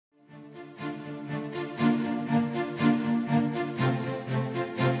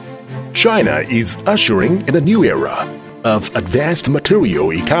China is ushering in a new era of advanced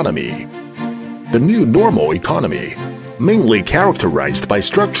material economy. The new normal economy, mainly characterized by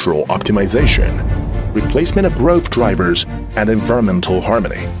structural optimization, replacement of growth drivers, and environmental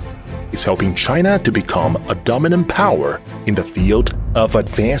harmony, is helping China to become a dominant power in the field of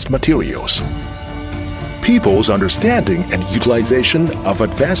advanced materials. People's understanding and utilization of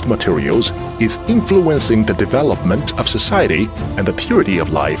advanced materials is influencing the development of society and the purity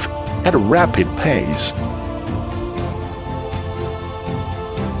of life at a rapid pace.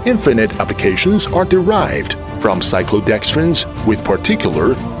 Infinite applications are derived from cyclodextrins with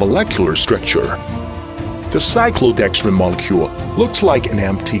particular molecular structure. The cyclodextrin molecule looks like an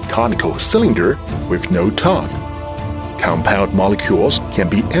empty conical cylinder with no top. Compound molecules can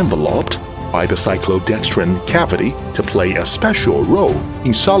be enveloped by the cyclodextrin cavity to play a special role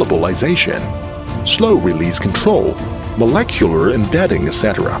in solubilization, slow release control, molecular embedding,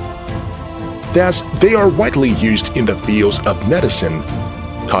 etc. Thus, they are widely used in the fields of medicine,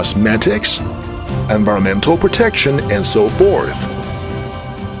 cosmetics, environmental protection, and so forth.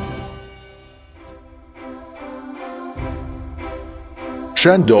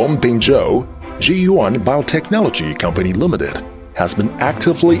 Shandong Binzhou Zhiyuan Biotechnology Company Limited has been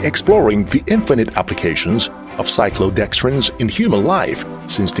actively exploring the infinite applications of cyclodextrins in human life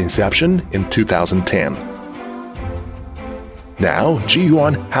since the inception in 2010. Now,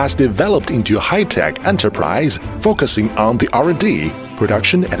 Zhiyuan has developed into a high-tech enterprise focusing on the R&D,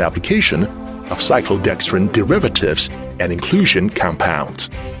 production and application of cyclodextrin derivatives and inclusion compounds.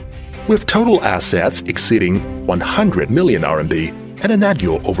 With total assets exceeding 100 million RMB and an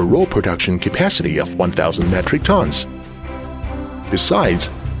annual overall production capacity of 1,000 metric tons. Besides,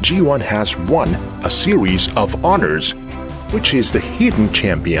 Zhiyuan has won a series of honors, which is the hidden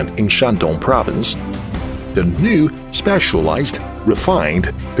champion in Shandong province, the new specialized,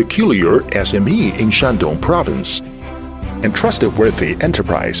 refined, peculiar SME in Shandong province, and trustworthy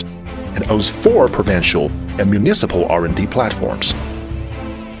enterprise, and owns 4 provincial and municipal R&D platforms.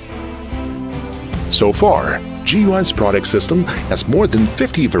 So far, Zhiyuan's product system has more than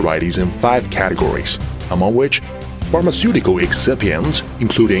 50 varieties in 5 categories, among which pharmaceutical excipients,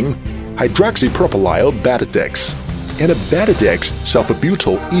 including Hydroxypropyl Betadex and a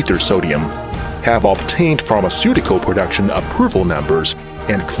Betadex-sulfobutyl-ether-sodium, have obtained pharmaceutical production approval numbers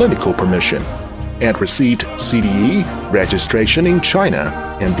and clinical permission, and received CDE registration in China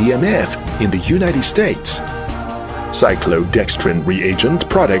and DMF in the United States. Cyclodextrin reagent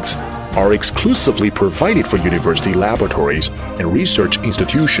products are exclusively provided for university laboratories and research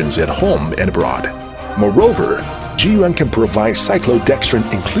institutions at home and abroad. Moreover, Zhiyuan can provide cyclodextrin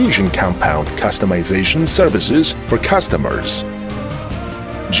inclusion compound customization services for customers.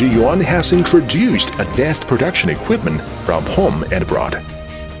 Zhiyuan has introduced advanced production equipment from home and abroad,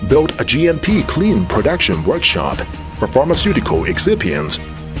 built a GMP clean production workshop for pharmaceutical excipients,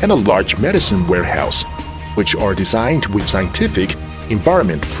 and a large medicine warehouse, which are designed with scientific,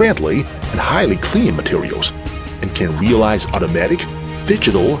 environment-friendly, and highly clean materials, and can realize automatic,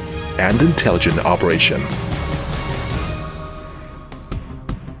 digital, and intelligent operation.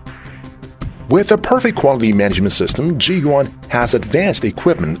 With a perfect quality management system, Zhiyuan has advanced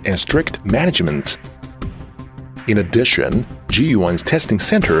equipment and strict management. In addition, Zhiyuan's testing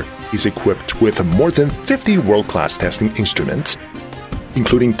center is equipped with more than 50 world-class testing instruments,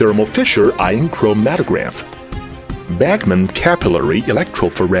 including Thermo Fisher ion chromatograph, Bagman capillary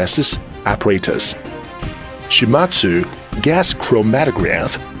electrophoresis apparatus, Shimatsu gas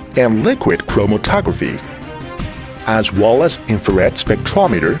chromatograph, and liquid chromatography, as well as infrared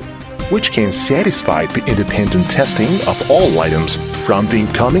spectrometer, which can satisfy the independent testing of all items from the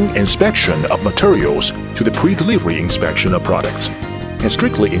incoming inspection of materials to the pre-delivery inspection of products, and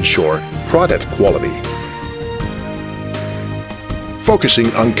strictly ensure product quality. Focusing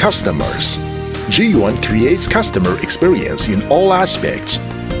on customers, Zhiyuan creates customer experience in all aspects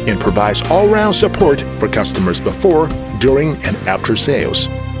and provides all-round support for customers before, during, and after sales.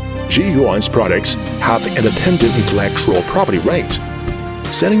 Zhiyuan's products have independent intellectual property rights,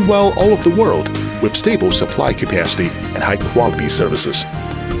 selling well all over the world with stable supply capacity and high-quality services.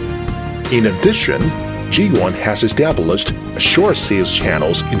 In addition, Zhiyuan has established assured sales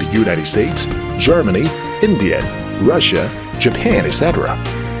channels in the United States, Germany, India, Russia, Japan, etc.,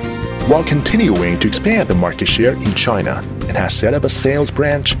 while continuing to expand the market share in China, and has set up a sales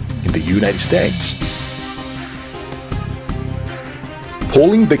branch in the United States.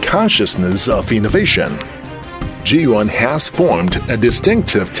 Pulling the consciousness of innovation, Zhiyuan has formed a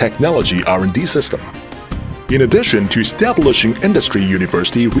distinctive technology R&D system. In addition to establishing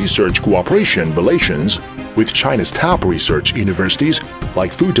industry-university research cooperation relations with China's top research universities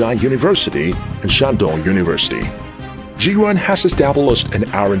like Fudan University and Shandong University, Zhiyuan has established an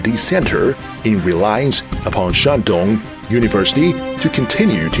R&D center in reliance upon Shandong University to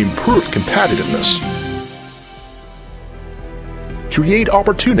continue to improve competitiveness. Create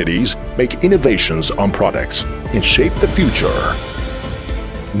opportunities, make innovations on products, and shape the future.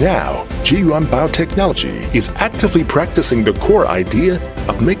 Now, Zhiyuan Biotechnology is actively practicing the core idea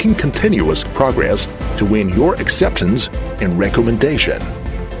of making continuous progress to win your acceptance and recommendation.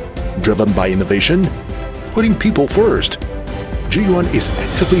 Driven by innovation, putting people first, Zhiyuan is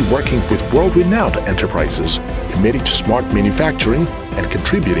actively working with world-renowned enterprises committed to smart manufacturing and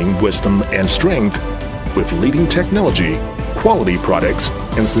contributing wisdom and strength with leading technology, quality products,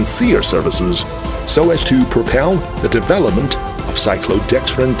 and sincere services so as to propel the development of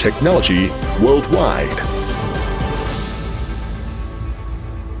cyclodextrin technology worldwide.